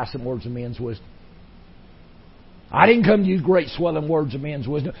with enticing words of men's wisdom. I didn't come to you with great swelling words of men's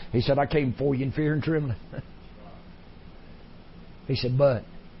wisdom. He said, I came for you in fear and trembling. He said, but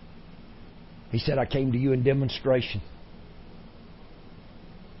he said, I came to you in demonstration.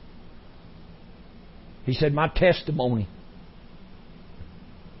 He said, my testimony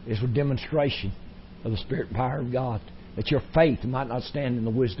is a demonstration of the Spirit and power of God. that your faith might not stand in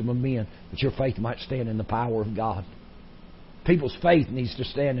the wisdom of men, but your faith might stand in the power of God. People's faith needs to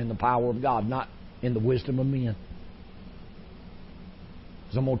stand in the power of God, not in the wisdom of men.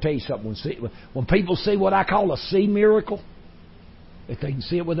 Because I'm going to tell you something. When people see what I call a see miracle, if they can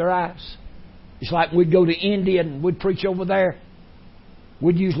see it with their eyes, it's like we'd go to India and we'd preach over there.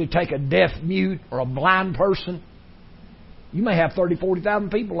 We'd usually take a deaf mute or a blind person. You may have 30,000, 40,000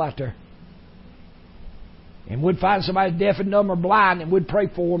 people out there. And we'd find somebody deaf and dumb or blind, and we'd pray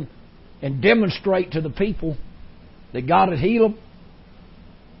for them and demonstrate to the people that God had healed them.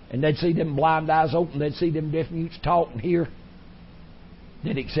 And they'd see them blind eyes open. They'd see them deaf mutes talk and hear.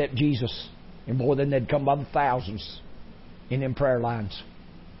 They'd accept Jesus. And boy, then they'd come by the thousands in them prayer lines.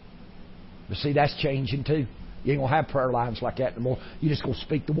 But see, that's changing too. You ain't going to have prayer lines like that anymore. You're just going to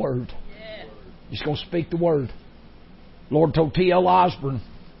speak the Word. You're just going to speak the Word. Lord told T.L. Osborne,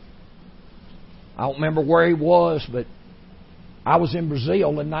 I don't remember where he was, but I was in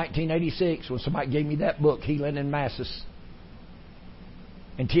Brazil in 1986 when somebody gave me that book, Healing in Masses.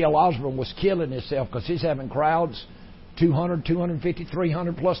 And T.L. Osborne was killing himself because he's having crowds, 200, 250,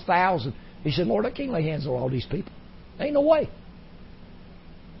 300 plus thousand. He said, Lord, I can't lay hands on all these people. Ain't no way.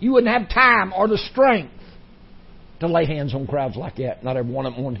 You wouldn't have time or the strength to lay hands on crowds like that. Not every one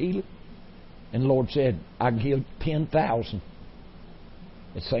of them wanted healing. And the Lord said, I can heal 10,000.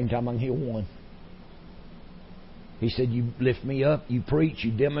 At the same time, I can heal one. He said, you lift me up, you preach,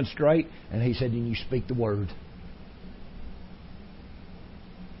 you demonstrate, and He said, and you speak the Word.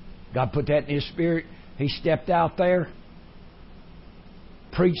 God put that in His spirit. He stepped out there,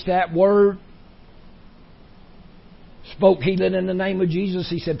 preached that Word, spoke healing in the name of Jesus.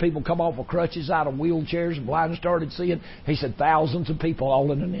 He said people come off of crutches, out of wheelchairs, and blind started seeing. He said thousands of people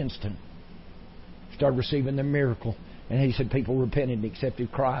all in an instant started receiving their miracle. And He said people repented and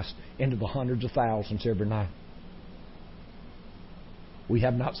accepted Christ into the hundreds of thousands every night. We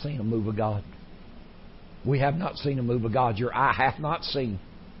have not seen a move of God. We have not seen a move of God. Your eye hath not seen.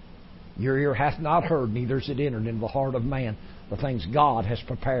 Your ear hath not heard, neither is it entered into the heart of man the things God has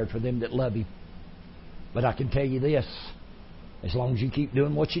prepared for them that love Him. But I can tell you this, as long as you keep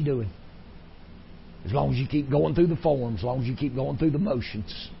doing what you're doing, as long as you keep going through the forms, as long as you keep going through the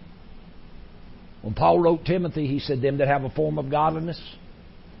motions. When Paul wrote Timothy, he said, them that have a form of godliness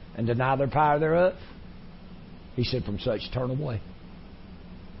and deny their power thereof, he said, from such turn away.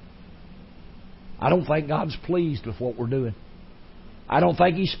 I don't think God's pleased with what we're doing. I don't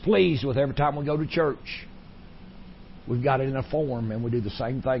think He's pleased with every time we go to church. We've got it in a form and we do the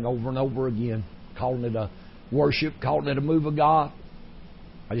same thing over and over again, calling it a worship, calling it a move of God.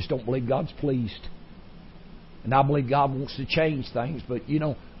 I just don't believe God's pleased. And I believe God wants to change things, but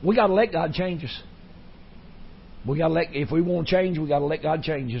we got to let God change us. If we want to change, we got to let God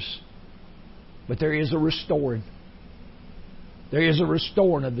change us. But there is a restoring. There is a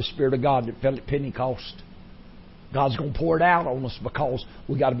restoring of the Spirit of God that fell at Pentecost. God's going to pour it out on us because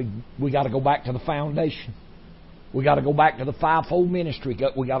we got to go back to the foundation. We got to go back to the fivefold ministry.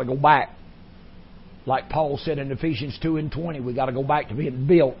 We got to go back. Like Paul said in Ephesians 2:20, we got to go back to being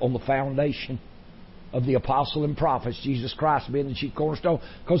built on the foundation of the apostle and prophets, Jesus Christ being the chief cornerstone,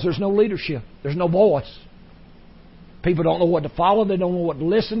 because there's no leadership. There's no voice. People don't know what to follow. They don't know what to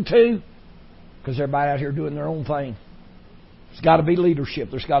listen to because everybody out here doing their own thing. There's got to be leadership.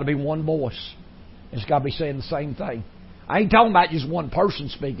 There's got to be one voice. It's got to be saying the same thing. I ain't talking about just one person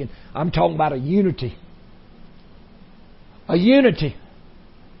speaking. I'm talking about a unity. A unity.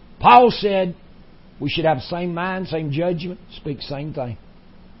 Paul said we should have the same mind, same judgment, speak the same thing.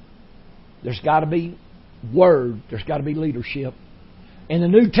 There's got to be word. There's got to be leadership. In the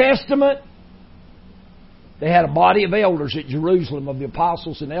New Testament, they had a body of elders at Jerusalem, of the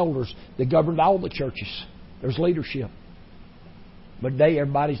apostles and elders that governed all the churches. There's leadership. But today,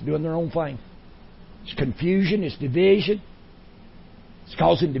 everybody's doing their own thing. It's confusion. It's division. It's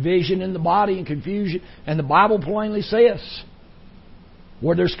causing division in the body and confusion. And the Bible plainly says,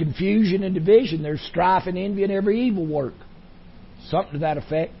 where there's confusion and division, there's strife and envy and every evil work. Something to that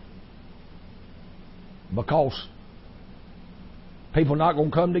effect. Because people are not going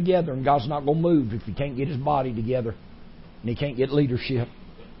to come together and God's not going to move if He can't get His body together and He can't get leadership.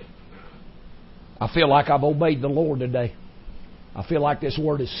 I feel like I've obeyed the Lord today. I feel like this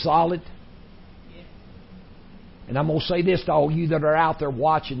Word is solid. And I'm going to say this to all you that are out there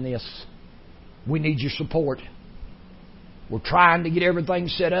watching this. We need your support. We're trying to get everything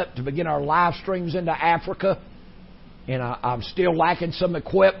set up to begin our live streams into Africa. And I'm still lacking some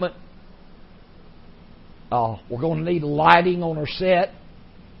equipment. We're going to need lighting on our set.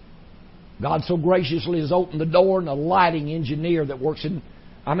 God so graciously has opened the door, and a lighting engineer that works in,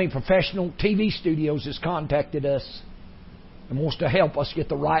 professional TV studios has contacted us. and wants to help us get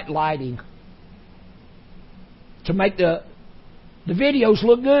the right lighting to make the videos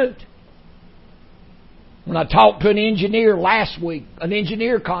look good. When I talked to an engineer last week, an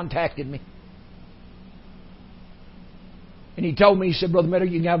engineer contacted me. And he told me, he said, Brother Meadow,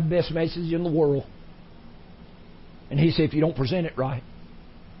 you can have the best message in the world. And he said, if you don't present it right.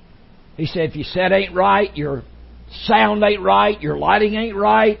 He said, if your set ain't right, your sound ain't right, your lighting ain't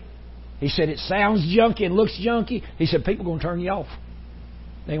right. He said, it sounds junky and looks junky. He said, people are going to turn you off.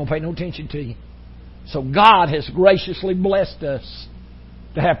 They ain't going to pay no attention to you. So God has graciously blessed us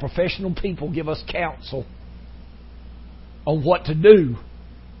to have professional people give us counsel on what to do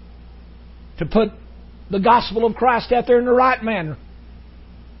to put the gospel of Christ out there in the right manner.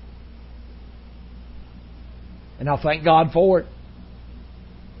 And I thank God for it.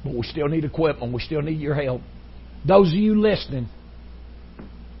 But we still need equipment. We still need your help. Those of you listening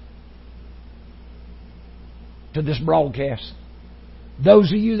to this broadcast,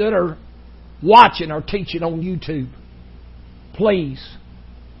 those of you that are watching or teaching on YouTube, please,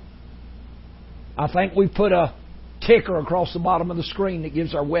 I think we put a ticker across the bottom of the screen that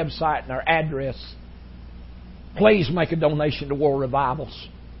gives our website and our address. Please make a donation to World Revivals.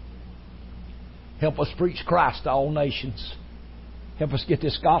 Help us preach Christ to all nations. Help us get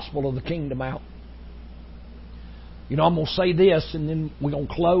this gospel of the kingdom out. You know, I'm going to say this and then we're going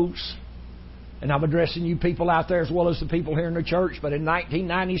to close. And I'm addressing you people out there as well as the people here in the church. But in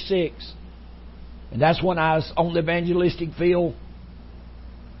 1996, and that's when I was on the evangelistic field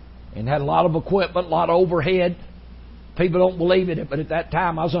and had a lot of equipment, a lot of overhead. People don't believe it, but at that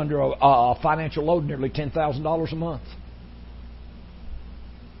time I was under a financial load, nearly $10,000 a month.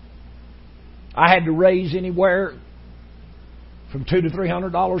 I had to raise anywhere from $200 to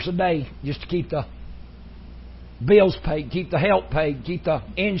 $300 a day just to keep the bills paid, keep the help paid, keep the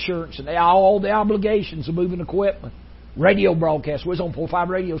insurance and all the obligations of moving equipment. Radio broadcasts. We was on 4 or 5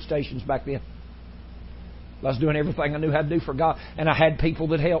 radio stations back then. I was doing everything I knew how to do for God, and I had people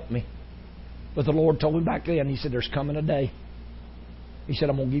that helped me. But the Lord told me back then, He said, there's coming a day. He said,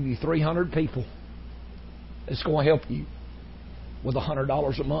 I'm going to give you 300 people that's going to help you with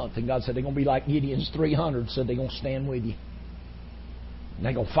 $100 a month. And God said, they're going to be like Gideon's 300. Said they're going to stand with you. And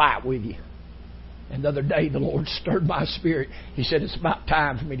they're going to fight with you. And the other day, the Lord stirred my spirit. He said, it's about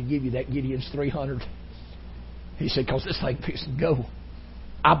time for me to give you that Gideon's 300. He said, because this thing fixing to go.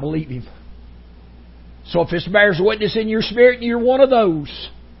 I believe Him. So if this bears witness in your spirit and you're one of those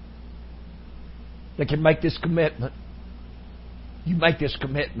that can make this commitment, you make this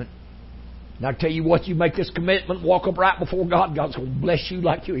commitment. And I tell you what, you make this commitment, walk up right before God, God's going to bless you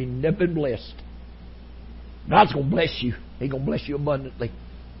like you ain't never been blessed. God's going to bless you. He's going to bless you abundantly.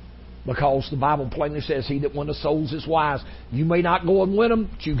 Because the Bible plainly says, he that winneth souls is wise. You may not go and win them,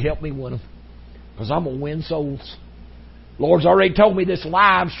 but you can help me win them. Because I'm going to win souls. Lord's already told me this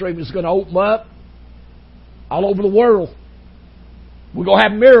live stream is going to open up all over the world. We're going to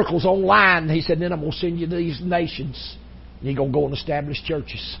have miracles online. He said, then I'm going to send you to these nations. And you're going to go and establish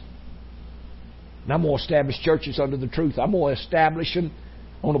churches. And I'm going to establish churches under the truth. I'm going to establish them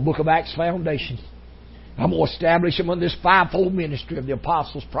on the Book of Acts foundation. I'm going to establish them on this fivefold ministry of the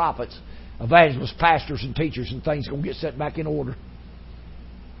apostles, prophets, evangelists, pastors, and teachers, and things are going to get set back in order.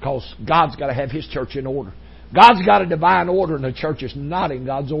 Because God's got to have His church in order. God's got a divine order, and the church is not in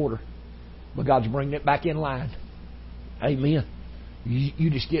God's order. But God's bringing it back in line. Amen. You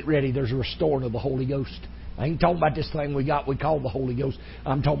just get ready. There's a restoring of the Holy Ghost. I ain't talking about this thing we call the Holy Ghost.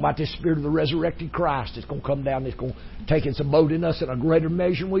 I'm talking about this Spirit of the resurrected Christ. It's going to come down. It's going to take its abode in us in a greater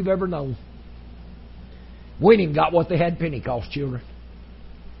measure than we've ever known. We ain't even got what they had Pentecost children.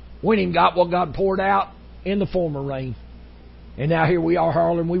 We ain't even got what God poured out in the former rain. And now here we are,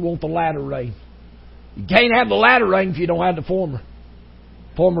 Harlan, we want the latter rain. You can't have the latter rain if you don't have the former.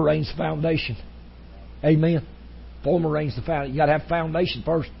 Former rain's the foundation. Amen. Former rain's the foundation. You got to have foundation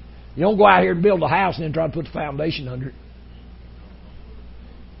first. You don't go out here and build a house and then try to put the foundation under it.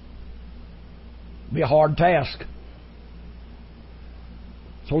 It'll be a hard task.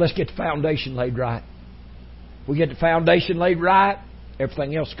 So let's get the foundation laid right. If we get the foundation laid right,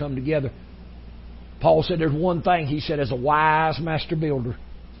 everything else will come together. Paul said there's one thing. He said, as a wise master builder.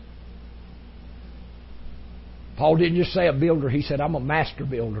 Paul didn't just say a builder. He said, I'm a master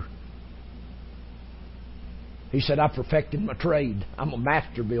builder. He said, I perfected my trade. I'm a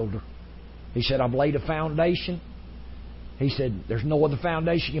master builder. He said, I've laid a foundation. He said, there's no other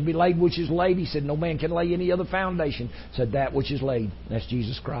foundation can be laid which is laid. He said, no man can lay any other foundation. He said, that which is laid. That's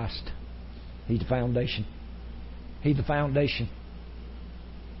Jesus Christ. He's the foundation. He's the foundation.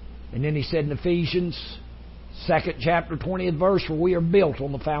 And then he said in Ephesians 2nd chapter, 20th verse, for we are built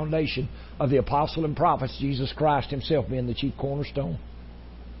on the foundation of the apostle and prophets, Jesus Christ Himself being the chief cornerstone.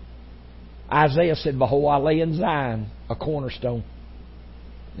 Isaiah said, behold, I lay in Zion a cornerstone.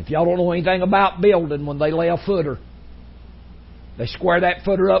 If y'all don't know anything about building, when they lay a footer, they square that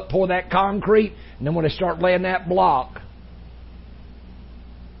footer up, pour that concrete, and then when they start laying that block,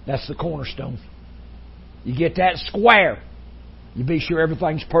 that's the cornerstone. You get that square, you be sure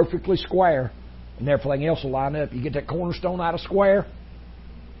everything's perfectly square, and everything else will line up. You get that cornerstone out of square,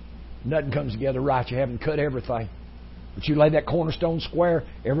 nothing comes together right. You haven't cut everything. But you lay that cornerstone square,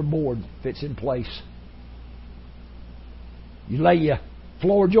 every board fits in place. You lay your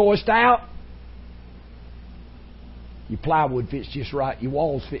floor joist out, your plywood fits just right, your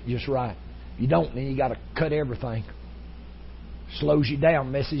walls fit just right. If you don't, then you got to cut everything. Slows you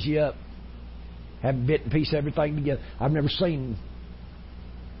down, messes you up. Haven't bit and piece everything together. I've never seen.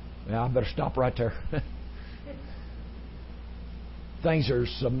 Well, I better stop right there. Things are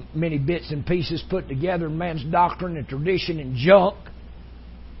so many bits and pieces put together in man's doctrine and tradition and junk.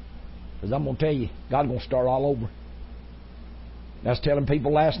 Because I'm going to tell you, God's going to start all over. I was telling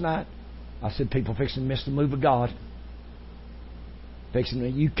people last night, I said people fixing to miss the move of God.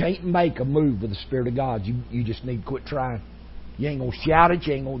 You can't make a move with the Spirit of God. You just need to quit trying. You ain't going to shout it,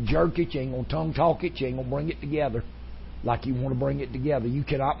 you ain't going to jerk it, you ain't going to tongue talk it, you ain't going to bring it together like you want to bring it together. You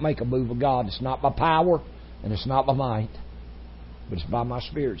cannot make a move of God. It's not by power and it's not by might, but it's by my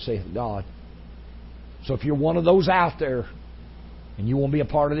Spirit, saith God. So if you're one of those out there and you want to be a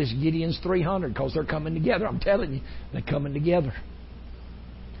part of this Gideon's 300, because they're coming together, I'm telling you, they're coming together.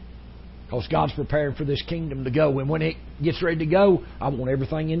 Because God's preparing for this kingdom to go. And when it gets ready to go, I want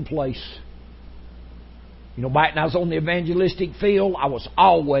everything in place. You know, back when I was on the evangelistic field, I was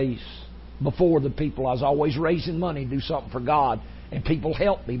always before the people. I was always raising money to do something for God. And people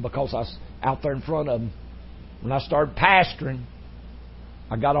helped me because I was out there in front of them. When I started pastoring,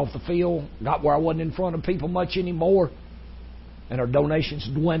 I got off the field, got where I wasn't in front of people much anymore, and our donations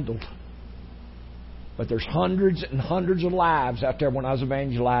dwindled. But there's hundreds and hundreds of lives out there when I was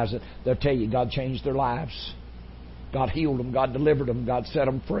evangelizing. They'll tell you God changed their lives. God healed them. God delivered them. God set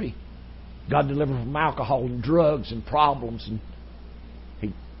them free. God delivered them from alcohol and drugs and problems. And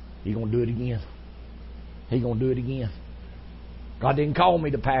He's going to do it again. He's going to do it again. God didn't call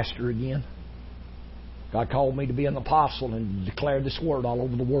me to pastor again. God called me to be an apostle and declare this word all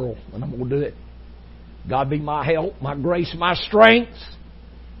over the world. And I'm going to do it. God be my help, my grace, my strength.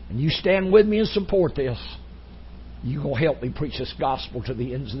 And you stand with me and support this. You're going to help me preach this gospel to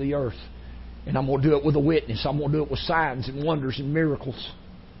the ends of the earth. And I'm going to do it with a witness. I'm going to do it with signs and wonders and miracles.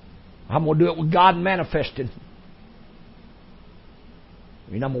 I'm going to do it with God manifested.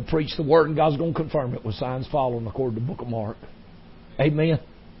 And I'm going to preach the word and God's going to confirm it with signs following according to the book of Mark. Amen.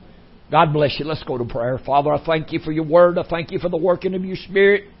 God bless you. Let's go to prayer. Father, I thank you for your word. I thank you for the working of your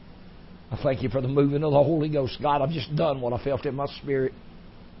Spirit. I thank you for the moving of the Holy Ghost. God, I've just done what I felt in my spirit.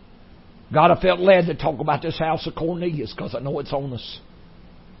 God, I felt led to talk about this house of Cornelius because I know it's on us.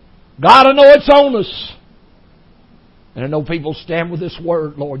 God, I know it's on us. And I know people stand with this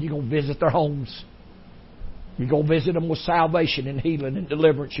word, Lord. You're going to visit their homes. You're going to visit them with salvation and healing and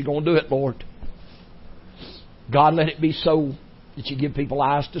deliverance. You're going to do it, Lord. God, let it be so that you give people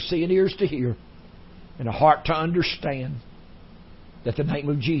eyes to see and ears to hear and a heart to understand that the name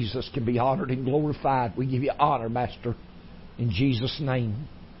of Jesus can be honored and glorified. We give you honor, Master, in Jesus' name.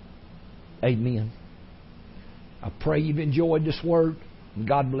 Amen. I pray you've enjoyed this word, and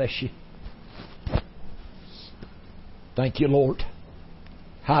God bless you. Thank you, Lord.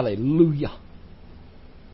 Hallelujah.